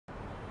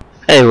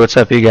Hey, what's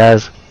up, you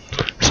guys?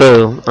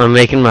 So, I'm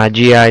making my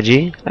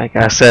GIG, like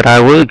I said I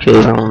would,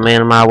 because I'm a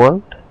man of my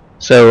word.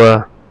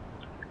 So,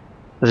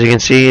 as you can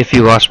see, if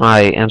you watch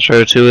my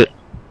intro to it,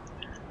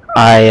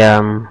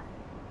 I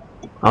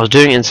was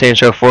doing Insane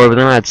Show 4, but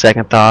then I had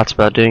second thoughts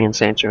about doing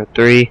Insane Show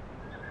 3,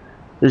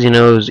 because, it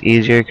was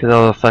easier, because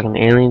all the fucking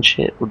alien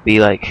shit would be,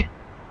 like,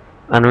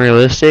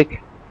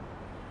 unrealistic.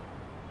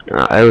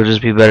 It would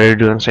just be better to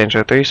do Insane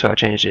Show 3, so I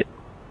changed it.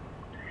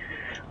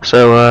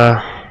 So,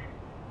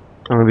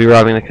 I'm gonna be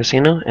robbing the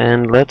casino,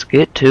 and let's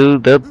get to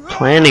the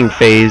planning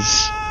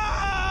phase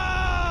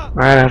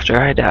right after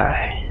I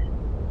die.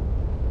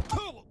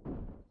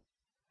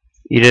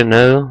 You didn't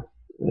know?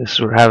 This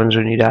is what happens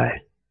when you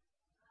die.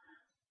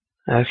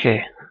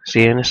 Okay,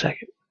 see you in a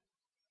second.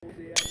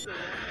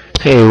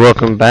 Hey,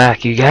 welcome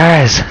back, you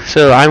guys.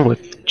 So I'm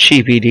with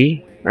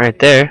GPD right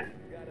there.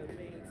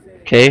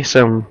 Okay,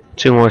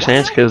 two more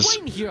cents, because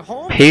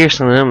Pierce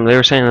and them, they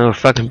were saying they were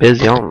fucking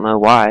busy. I don't know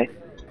why.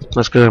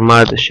 Let's go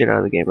mod the shit out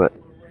of the game, but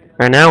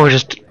right now we're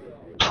just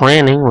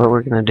planning what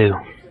we're gonna do.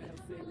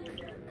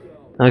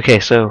 Okay,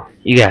 so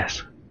you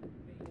guys,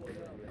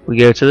 we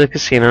go to the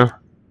casino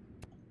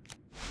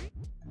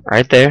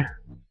right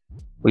there.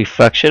 We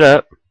fuck shit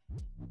up.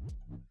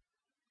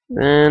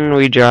 Then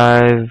we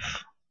drive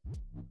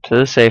to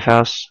the safe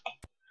house,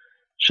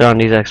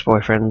 Shondi's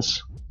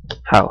ex-boyfriend's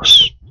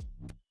house.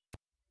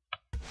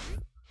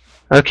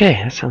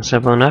 Okay, that sounds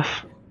simple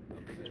enough.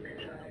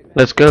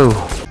 Let's go.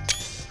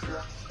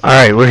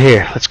 Alright, we're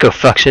here. Let's go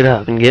fuck shit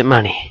up and get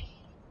money.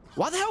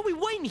 Why the hell are we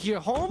waiting here,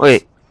 Holmes?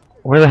 Wait,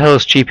 where the hell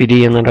is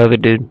GPD and that other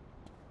dude?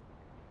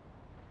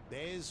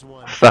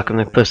 Fucking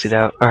they pussied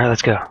out. Alright,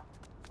 let's go.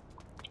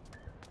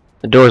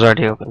 The door's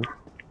already open.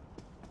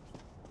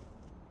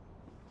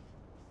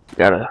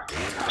 Oh,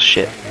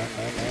 shit.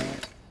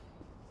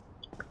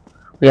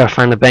 We gotta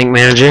find the bank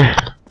manager.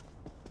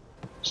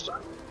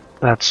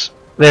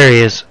 There he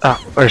is.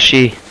 Oh, or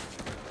she.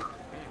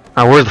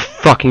 Oh, where's the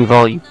fucking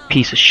vault, you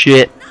piece of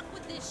shit?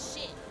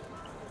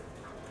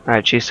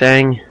 Alright, she is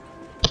saying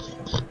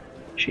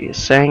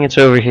it's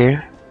over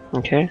here.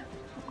 Okay.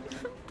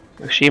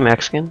 Is she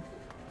Mexican?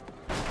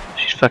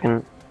 She's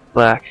fucking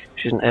black.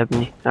 She's an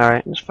ebony.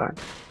 Alright, that's fine.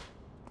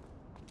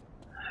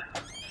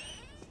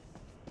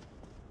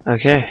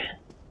 Okay.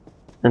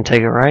 Then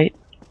take a right.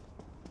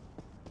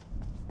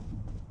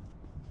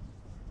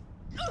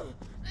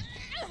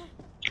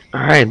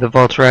 Alright, the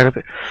vault's right up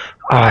here.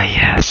 Oh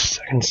yes,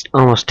 I can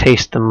almost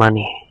taste the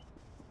money.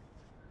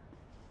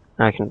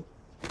 I can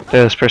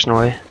throw this person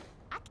away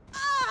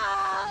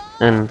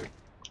and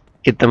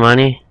get the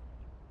money.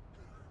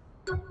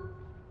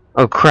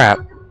 Oh crap.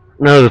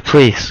 No, the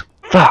police.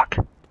 Fuck.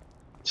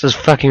 This is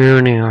fucking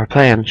ruining our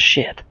plan.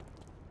 Shit.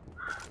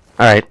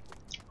 Alright,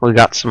 we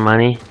got some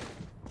money.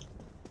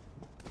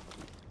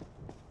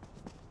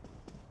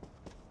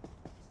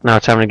 Now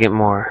it's time to get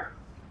more.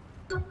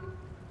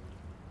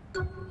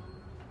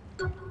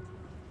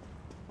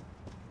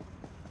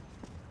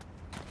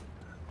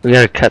 We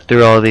gotta cut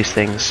through all of these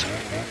things.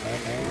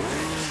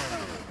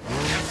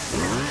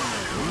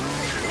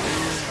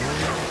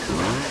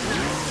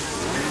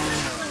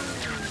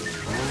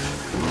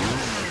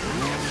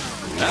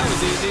 That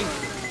was easy.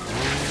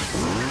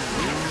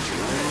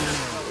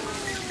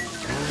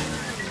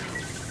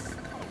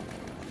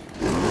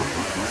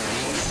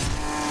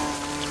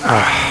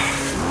 Ah,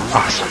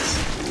 awesome.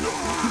 You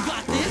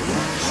got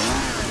this?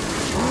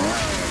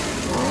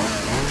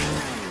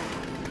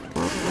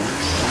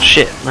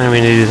 Shit, I didn't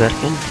mean to do that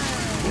again.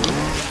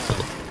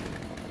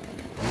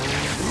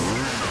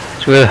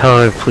 So where the hell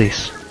are the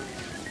police?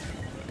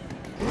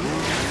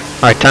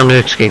 Alright, time to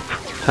escape.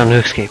 Time to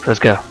escape. Let's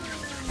go.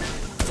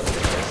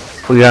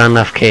 We got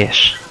enough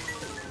cash.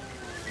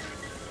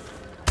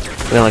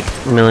 We got like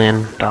 $1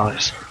 million.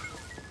 Alright,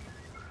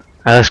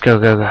 let's go,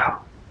 go, go.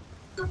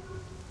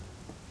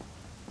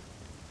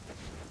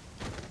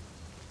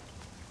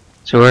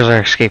 So where's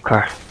our escape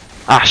car?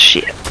 Ah,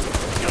 shit.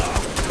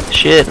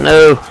 Shit,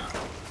 no.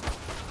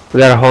 We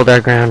gotta hold our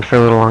ground for a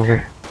little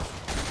longer.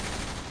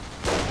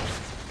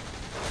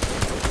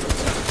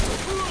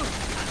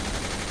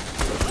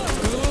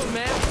 Good,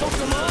 man. Fuck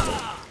him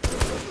up.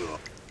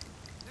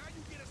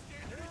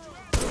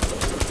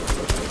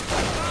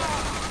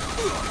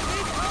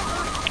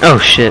 Oh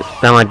shit,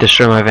 that might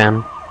destroy my van.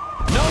 No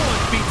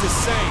one beats the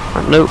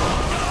same. Nope.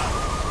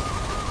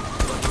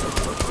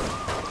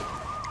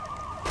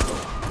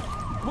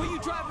 Where you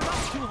driving up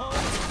to,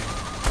 Holmes?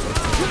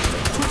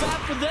 Too bad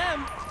for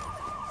them.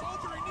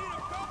 Soldier, I need a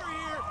cover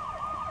here.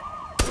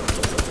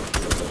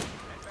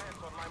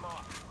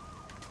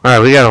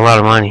 Alright, we got a lot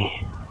of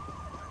money.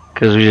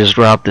 Because we just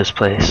robbed this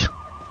place.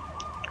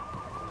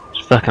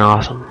 It's fucking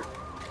awesome.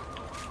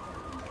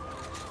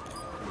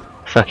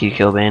 Fuck you,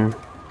 Kilbane.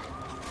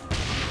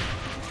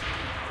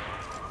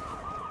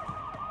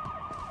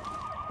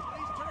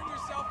 Please turn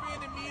yourself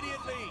in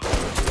immediately.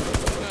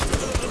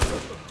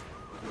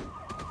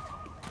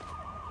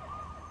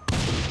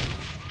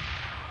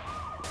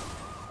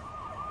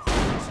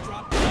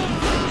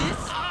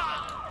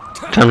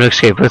 Time to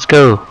escape. Let's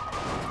go.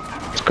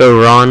 Let's go,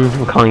 Ron.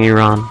 I'm calling you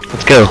Ron.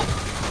 Let's go.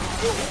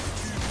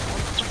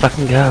 Let's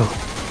fucking go.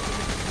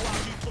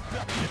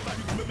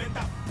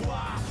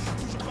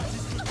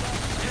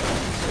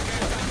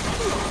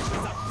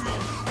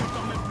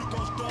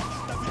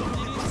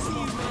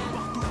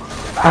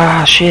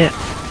 Ah, shit.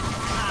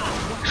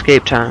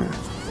 Escape time.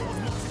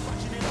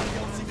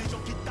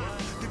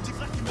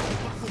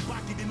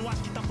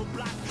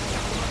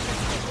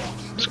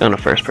 Let's go into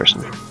first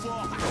person.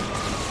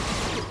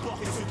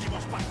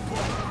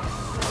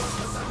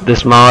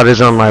 This mod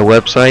is on my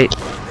website.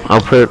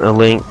 I'll put a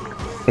link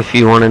if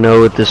you want to know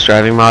what this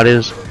driving mod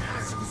is.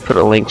 Put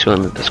a link to it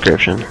in the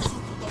description.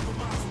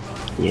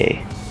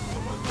 Yay.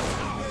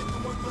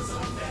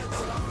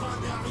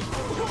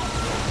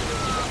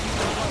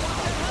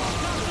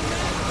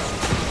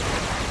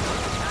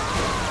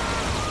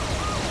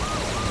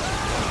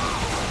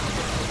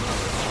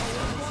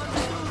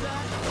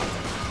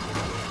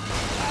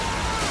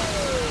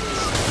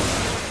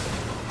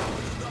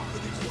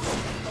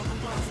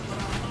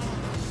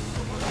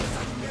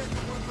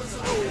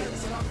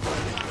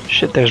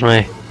 Shit, there's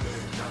my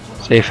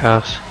safe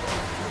house.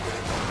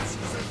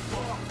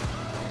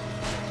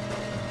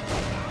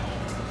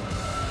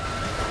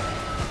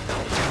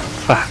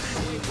 Fuck.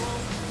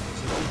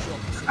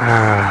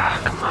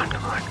 Ah, come on,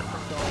 come on, come on.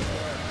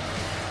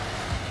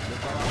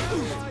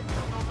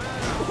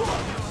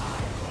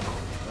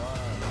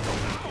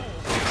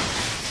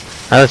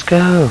 Let's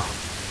go.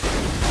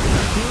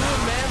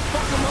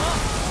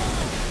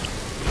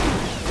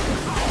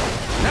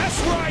 That's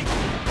right.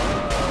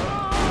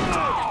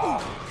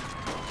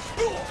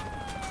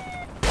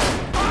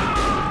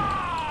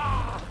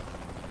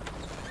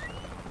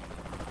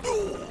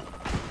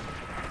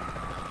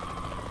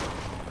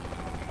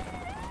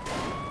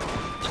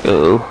 Let's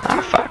go.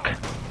 Ah, fuck.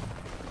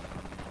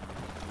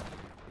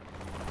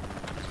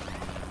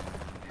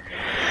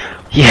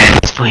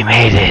 Yes, we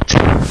made it.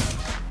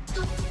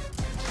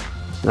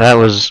 That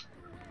was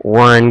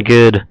one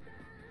good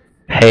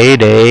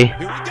payday. Here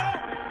we go.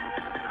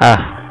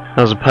 Ah,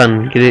 that was a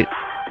pun. Get it?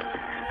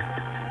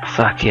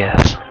 Fuck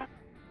yes.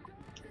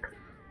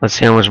 Let's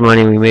see how much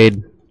money we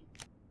made.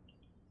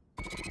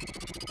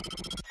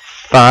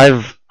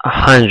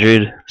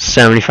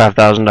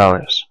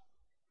 $575,000.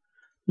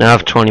 Now I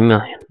have 20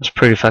 million. That's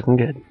pretty fucking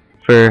good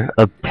for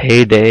a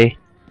payday.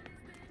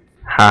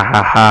 Ha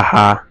ha ha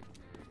ha.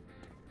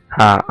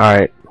 Ha. All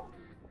right.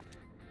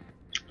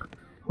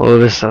 Well,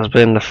 this has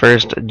been the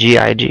first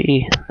GIG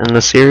in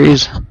the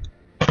series,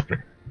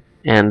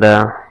 and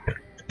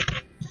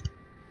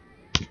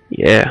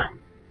yeah,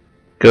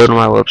 go to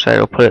my website.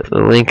 I'll put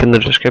the link in the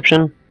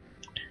description,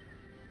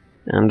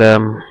 and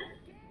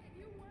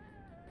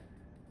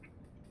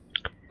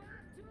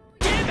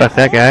fuck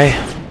that guy.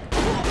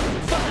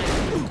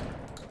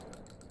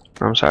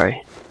 I'm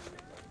sorry.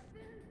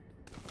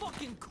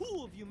 Fucking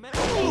cool of you, man.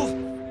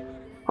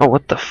 Oh,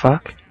 what the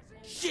fuck?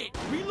 Shit,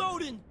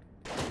 reloading.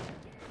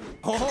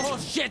 Oh,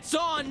 shit's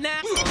on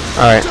now.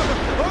 Alright.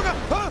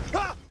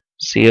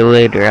 See you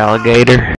later, alligator.